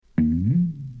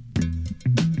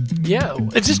Yo,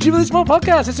 it's a stupidly small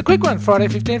podcast. It's a quick one. Friday,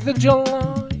 15th of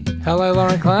July. Hello,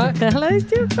 Lauren Clark. Hello,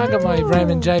 Steve. I got my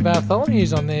Raymond J.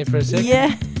 Bartholomew's on there for a second.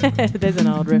 Yeah, there's an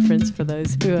old reference for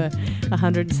those who are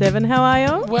 107. How are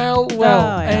you? Well,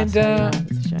 and it's a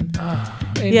shame.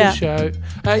 End of show.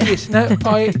 Yes, no,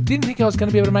 I didn't think I was going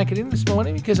to be able to make it in this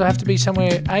morning because I have to be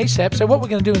somewhere ASAP. So what we're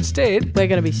going to do instead... We're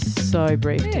going to be so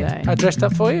brief today. I dressed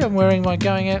up for you. I'm wearing my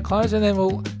going out clothes and then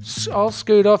I'll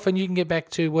scoot off and you can get back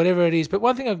to whatever it is. But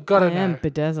one thing I've got to know... I am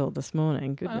bedazzled this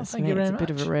morning. Goodness thank me, you very it's a bit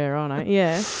much. of a rare honour.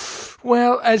 Yeah.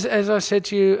 Well, as I said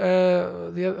to you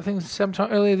the other thing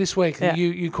sometime earlier this week,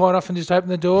 you quite often just open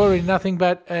the door in nothing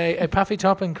but a puffy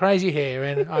top and crazy hair.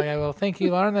 And I go, well, thank you,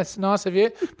 Lauren. That's nice of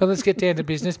you. But let's get down to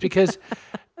business because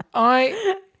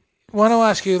I want to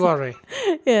ask you, Laurie.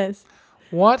 Yes.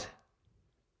 What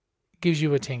gives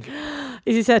you a tingie?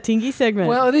 Is this our tingie segment?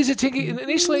 Well, it is a tingie.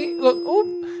 Initially,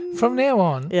 look, from now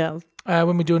on,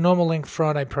 when we do a normal length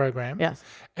Friday program,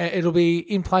 it'll be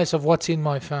in place of what's in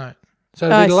my phone. So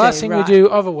it'll be the last thing we do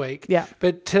of a week. Yeah.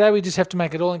 But today we just have to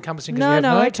make it all encompassing because we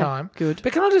have no time. Good.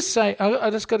 But can I just say, I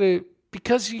just got to,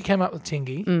 because you came up with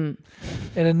tingie,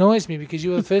 it annoys me because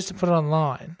you were the first to put it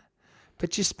online,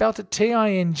 but you spelt it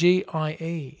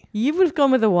Tingie. You would have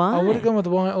gone with the Y. I would have gone with the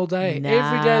Y all day, No.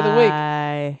 every day of the week.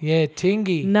 Yeah,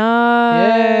 tingie. No.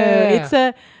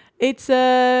 Yeah. It's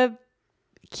a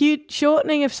cute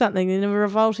shortening of something in a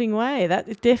revolting way.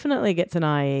 That definitely gets an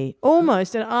IE.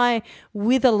 Almost an I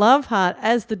with a love heart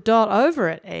as the dot over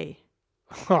it, E.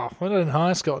 Oh, we're in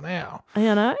high school now. I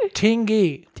know.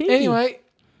 Tingie. Anyway,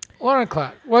 Lauren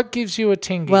Clark, what gives you a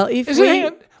tingie? Well,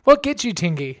 what gets you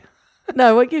tingie?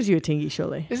 No, what gives you a tingie,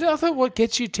 surely? I thought what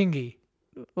gets you tingie?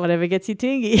 Whatever gets you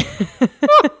tingie.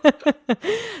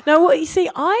 No, well, you see,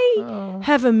 I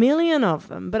have a million of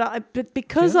them, but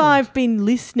because I've been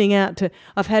listening out to,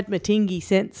 I've had my tingie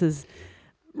senses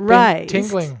raised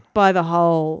tingling by the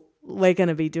whole, we're going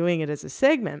to be doing it as a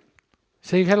segment.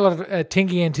 So you've had a lot of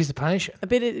tingie anticipation. A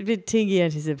bit tingie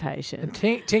anticipation.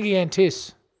 Tingie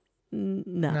antis.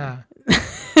 No.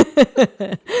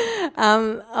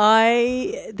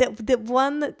 The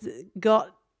one that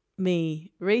got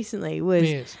me recently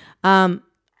was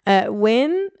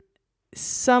when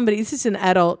somebody, this is an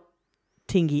adult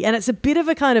tingie, and it's a bit of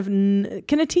a kind of,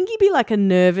 can a tingie be like a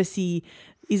nervousy,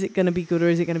 is it going to be good or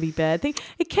is it going to to be bad thing?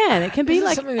 It can be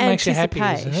like something that makes you happy,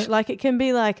 isn't it? Like it can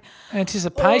be like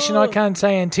anticipation. I can't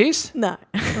say antis. No.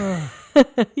 you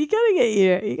got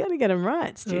to get them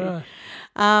right, Stu. Right.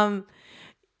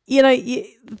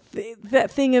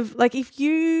 That thing of like if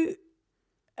you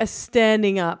are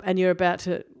standing up and you're about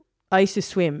to, I used to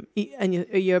swim, and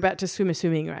you're about to swim a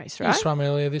swimming race, right? You swam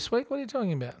earlier this week. What are you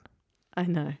talking about? I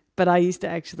know, but I used to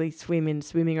actually swim in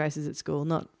swimming races at school,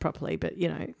 not properly, but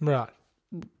right.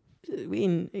 I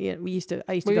used to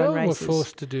go in races. We all were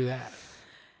forced to do that,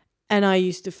 and I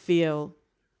used to feel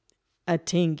a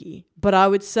tingie, but I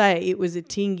would say it was a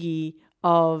tingie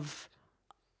of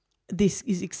this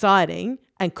is exciting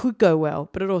and could go well,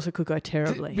 but it also could go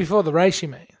terribly. Before the race, you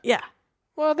mean? Yeah.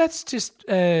 Well, that's just...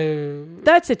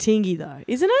 That's a tingie, though,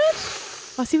 isn't it?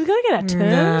 Oh, see, we've got to get our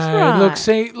terms right. Look,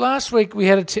 see, last week we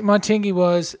had my tingie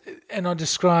was, and I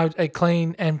described a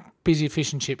clean and busy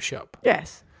fish and chip shop.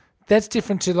 Yes. That's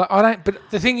different to, but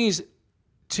the thing is,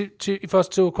 if I was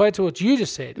to equate to what you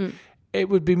just said, it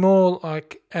would be more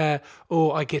like, I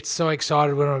get so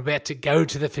excited when I'm about to go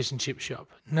to the fish and chip shop.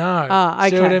 No. Oh,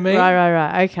 okay. See what I mean?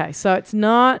 Right. Okay. So it's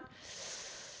not...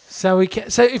 So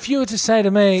if you were to say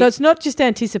to me... So it's not just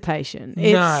anticipation.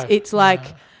 It's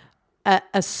like a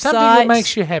sight... Something that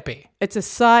makes you happy. It's a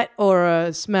sight or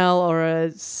a smell or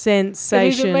a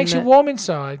sensation. It makes you warm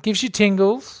inside, gives you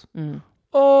tingles,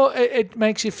 or it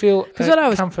makes you feel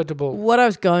comfortable. What I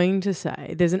was going to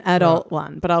say, there's an adult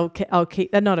one, but I'll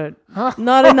keep that not in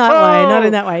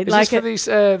that way. Is like this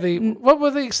for these what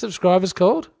were the subscribers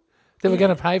called? That we're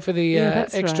going to pay for the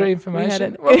extra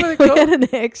information. What were they called? We had an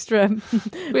extra.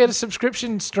 We had a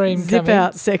subscription stream zip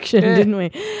out section, didn't we?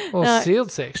 Or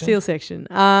sealed section. Sealed section.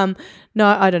 No,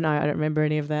 I don't know. I don't remember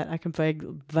any of that. I can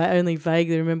only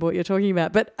vaguely remember what you're talking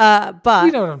about. But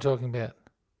you know what I'm talking about.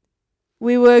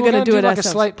 We were going to do it like ourselves.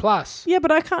 A Slate Plus. Yeah,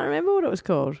 but I can't remember what it was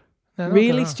called. No,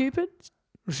 really stupid.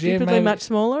 Stupidly much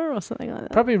smaller or something like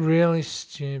that. Probably really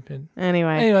stupid.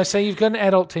 Anyway, so you've got an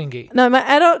adult tingie. No, my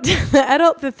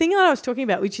the thing that I was talking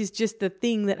about, which is just the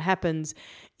thing that happens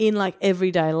in like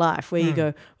everyday life where you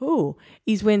go,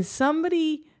 is when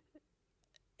somebody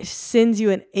sends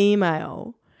you an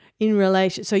email in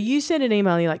relation. So you send an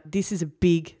email and you're like, this is a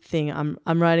big thing. I'm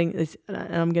writing this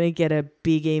and I'm going to get a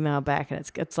big email back. And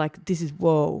it's like, this is,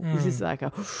 whoa, this is like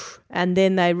and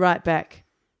then they write back,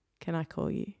 can I call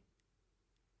you?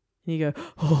 And you go,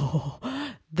 oh,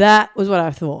 that was what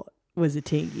I thought was a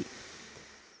tingie.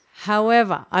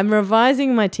 However, I'm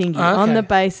revising my tingie on the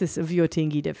basis of your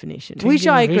tingie definition, which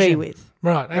I agree with.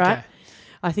 Right, okay. Right?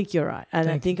 I think you're right, and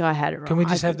I think I had it wrong. Can we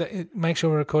just make sure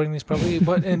we're recording this properly?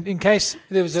 In case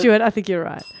there was Stuart, I think you're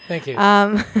right. Thank you.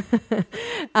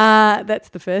 That's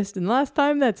the first and last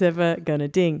time that's ever going to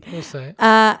ding. We'll see.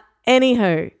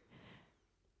 Anywho,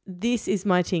 this is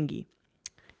my tingie.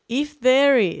 If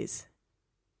there is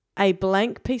a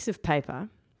blank piece of paper,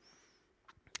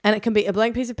 and it can be a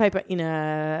blank piece of paper in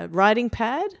a writing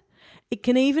pad, it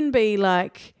can even be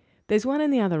like, there's one in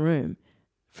the other room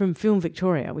from Film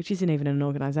Victoria, which isn't even an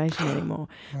organisation anymore.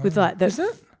 With like is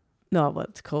it? No, well,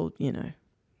 it's called,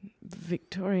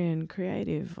 Victorian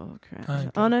Creative or Okay.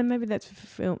 Oh no, maybe that's for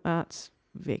Film Arts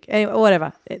Vic. Anyway,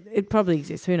 whatever. It probably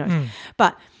exists. Who knows?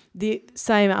 But the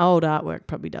same old artwork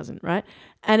probably doesn't, right?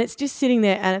 And it's just sitting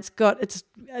there, and it's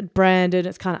branded.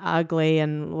 It's kind of ugly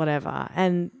and whatever.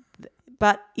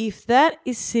 But if that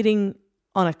is sitting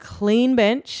on a clean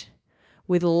bench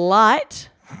with light.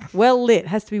 Well lit,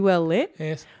 has to be well lit.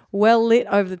 Yes. Well lit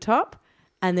over the top,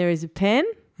 and there is a pen.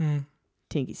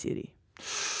 Tingie City.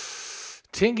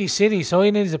 Tingie City. So all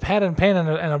you need is a pad and pen and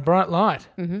a bright light.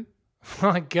 Mm-hmm.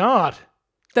 My God.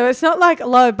 So it's not like a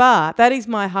low bar. That is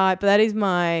my height, but that is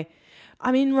my.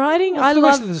 I mean, writing. Well, for the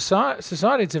rest of the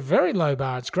society, it's a very low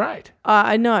bar. It's great.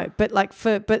 I know, but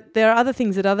but there are other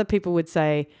things that other people would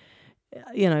say.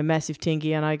 Massive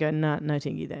tingie, and I go, no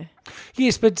tingie there.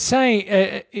 Yes, but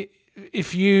say.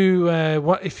 If you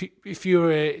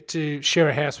were to share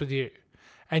a house with you,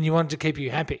 and you wanted to keep you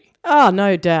happy,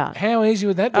 no doubt. How easy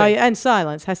would that be? Oh, yeah, and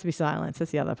silence has to be silence.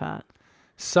 That's the other part.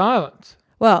 Silence.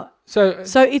 Well, so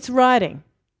it's writing.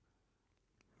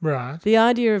 Right. The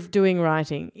idea of doing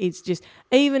writing, it's just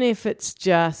even if it's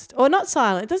just or not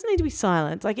silent. It doesn't need to be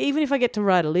silent. Like even if I get to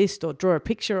write a list or draw a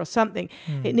picture or something,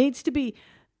 it needs to be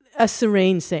a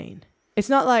serene scene. It's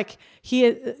not like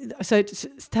here. So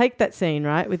take that scene,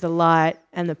 right, with the light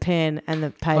and the pen and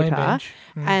the paper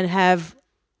and have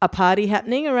a party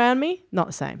happening around me. Not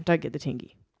the same. Don't get the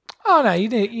tingie. Oh, no.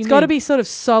 It's got to be sort of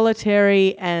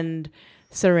solitary and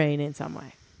serene in some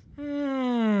way.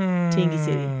 Tingie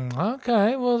City.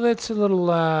 Okay. Well, that's a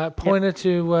little pointer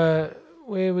to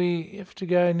where we have to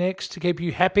go next to keep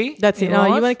you happy. That's it. Life.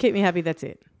 You want to keep me happy, that's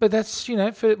it. But that's, for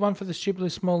the stupidly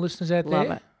small listeners out there.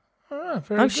 Love it. Oh,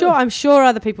 I'm sure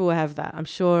other people will have that. I'm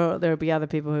sure there will be other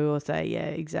people who will say, yeah,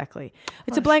 exactly.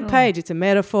 It's a blank page. It's a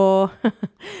metaphor.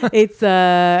 It's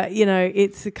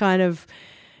it's a kind of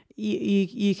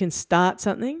you can start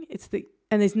something.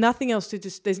 And there's nothing else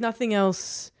there's nothing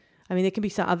else. I mean, there can be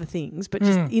some other things, but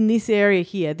just in this area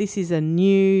here, this is a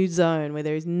new zone where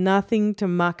there is nothing to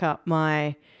muck up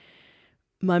my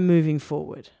moving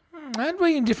forward. And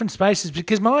we're in different spaces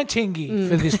because my tingie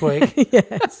for this week.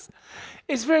 Yes.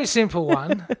 It's a very simple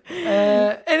one, but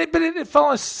it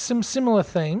follows some similar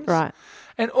themes. Right.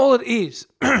 And all it is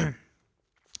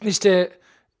is to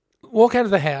walk out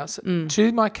of the house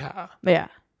to my car. Yeah.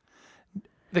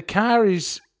 The car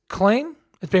is clean.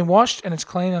 It's been washed and it's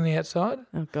clean on the outside.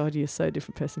 Oh, God, you're so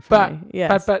different person from me.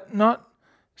 Yes. But not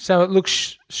so it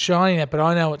looks shiny, but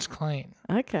I know it's clean.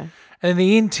 Okay. And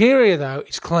the interior, though,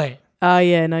 is clean. Oh,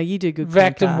 yeah. No, you do good.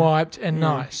 Vacuumed and wiped and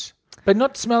nice. But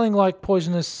not smelling like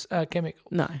poisonous chemical.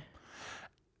 No.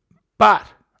 But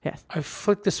yes. I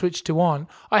flick the switch to on.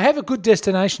 I have a good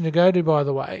destination to go to, by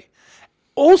the way.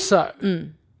 Also,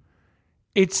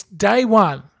 it's day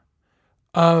one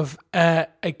of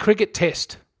a cricket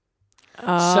test. So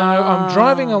I'm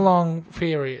driving along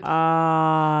period.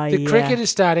 The cricket is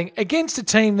starting against a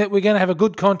team that we're going to have a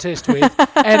good contest with,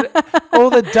 and all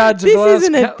the duds of the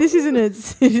last. This isn't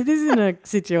a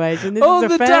situation. This all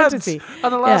is a the fantasy. Duds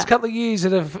of the last couple of years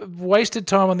that have wasted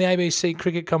time on the ABC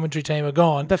cricket commentary team are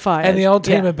gone. They're fired. And the old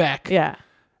team are back. Yeah.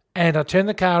 And I turn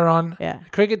the car on. Yeah. The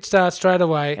cricket starts straight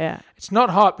away. Yeah. It's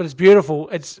not hot, but it's beautiful.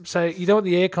 So you don't want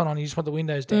the aircon on. You just want the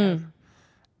windows down.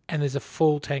 And there's a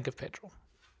full tank of petrol.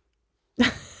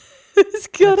 There's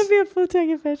got to be a full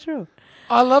tank of petrol.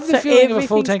 I love the feeling of a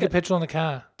full tank of petrol in the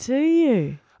car. Do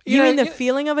you? You mean the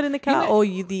feeling of it in the car or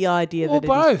the idea that it is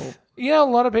full? Well, both. A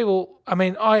lot of people,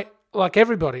 I, like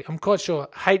everybody, I'm quite sure,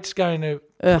 hates going to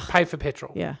pay for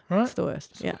petrol. Yeah, right? It's the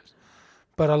worst. It's the worst.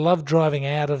 But I love driving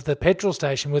out of the petrol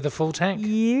station with a full tank.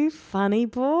 You funny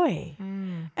boy.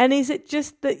 And is it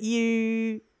just that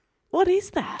you... What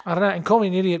is that? I don't know. And call me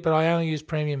an idiot, but I only use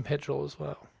premium petrol as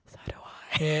well. So do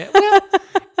I. Yeah. Well,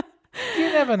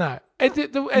 you never know.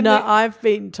 I've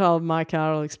been told my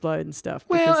car will explode and stuff.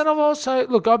 Well, and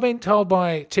I've been told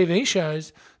by TV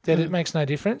shows that it makes no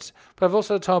difference, but I've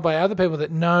also told by other people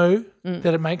that know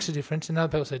that it makes a difference, and other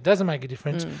people say it doesn't make a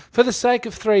difference. For the sake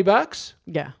of $3,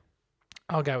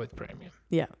 I'll go with premium.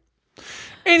 Yeah.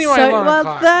 Anyway, Lauren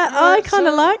Clark. I kind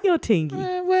of like your tingie.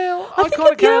 I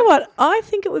kind of you know what? I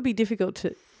think it would be difficult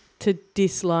to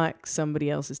dislike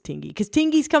somebody else's tingie, because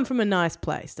tingies come from a nice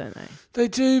place, don't they? They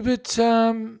do, but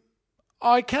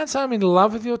I can't say I'm in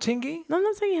love with your tingie. No, I'm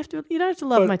not saying you don't have to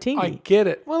love my tingie. I get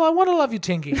it. Well, I want to love your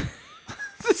tingie.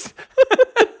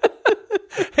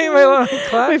 Anyway, Lauren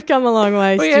Clark. We've come a long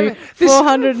way, Stu.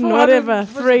 400 and whatever,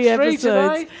 3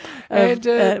 episodes.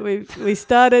 And we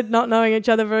started not knowing each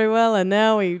other very well, and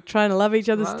now we're trying to love each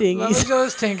other's tingies. Love each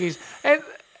other's tingies. And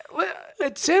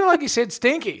it sounded like you said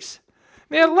stinkies.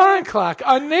 Now, Lauren Clark,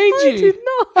 I need you. I did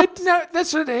not. No,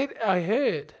 that's what I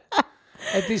heard.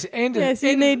 At this end yes,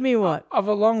 you need me what? Of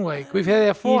a long week. We've had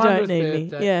our 400th You don't need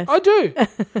birthday. Me. Yes. I do.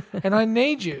 And I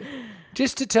need you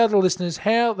just to tell the listeners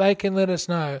how they can let us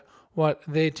know what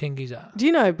their tingies are. Do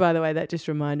you know, by the way, that just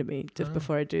reminded me, just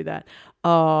before I do that,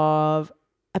 of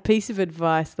a piece of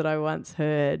advice that I once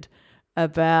heard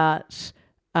about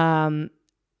from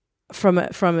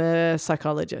a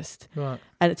psychologist. Right.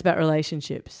 And it's about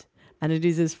relationships. And it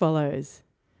is as follows.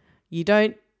 You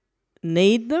don't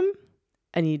need them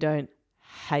and you don't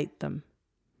hate them.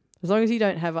 As long as you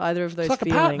don't have either of those it's like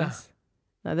feelings. A partner.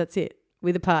 No, that's it.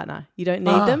 With a partner. You don't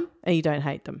need them and you don't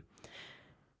hate them.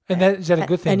 And is that a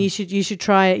good thing? And you should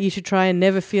try and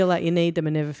never feel like you need them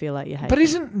and never feel like you hate them. But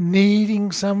isn't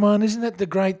needing someone, isn't that the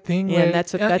great thing? Yeah, and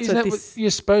that's what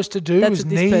you're supposed to do, that's is what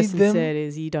this need person them? said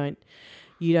is you don't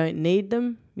need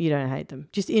them, you don't hate them.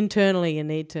 Just internally you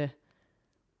need to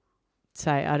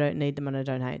say, I don't need them and I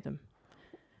don't hate them.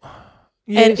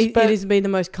 Yes, and it has been the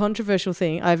most controversial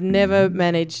thing. I've never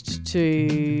managed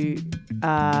to... so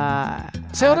I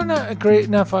don't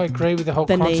know if I agree with the whole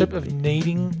concept of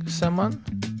needing someone.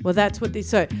 Well, that's what...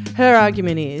 So her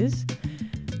argument is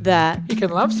that... You can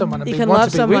love someone and you can want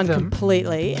love to be someone with them.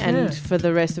 completely and for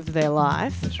the rest of their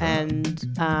life. That's right. And,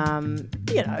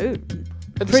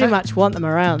 pretty much want them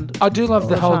around. I do love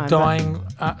the whole time, dying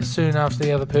soon after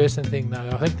the other person thing, though.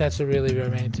 I think that's a really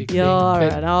romantic thing. You're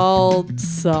an old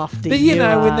softy. But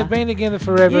when they've been together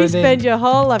forever, you spend your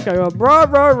whole life going rah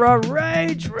rah rah,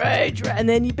 rage, and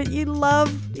then you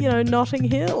love Notting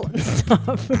Hill and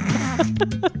stuff.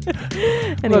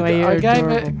 Anyway, look,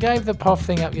 I gave the POF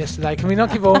thing up yesterday. Can we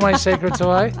not give all my secrets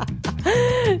away?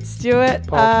 Stuart,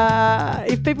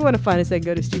 if people want to find us, they can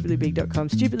go to stupidlybig.com,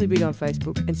 Stupidly Big on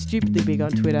Facebook, and Stupidly Big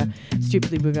on Twitter,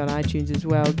 Stupidly Big on iTunes as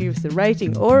well. Give us a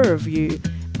rating or a review.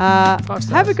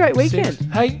 Have a great weekend.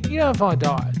 6. Hey, if I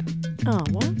died,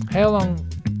 what? How long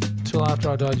till after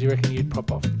I died do you reckon you'd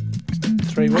pop off?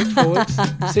 3 weeks, 4 weeks,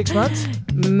 6 months?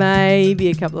 Maybe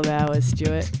a couple of hours,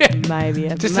 Stuart. Maybe.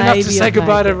 Just enough to say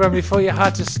goodbye to everyone before your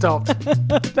heart just stopped.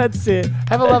 That's it.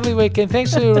 Have a lovely weekend.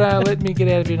 Thanks for letting me get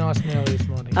out of here nice and early this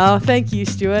morning. Oh, thank you,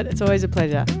 Stuart. It's always a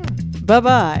pleasure.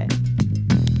 Bye-bye.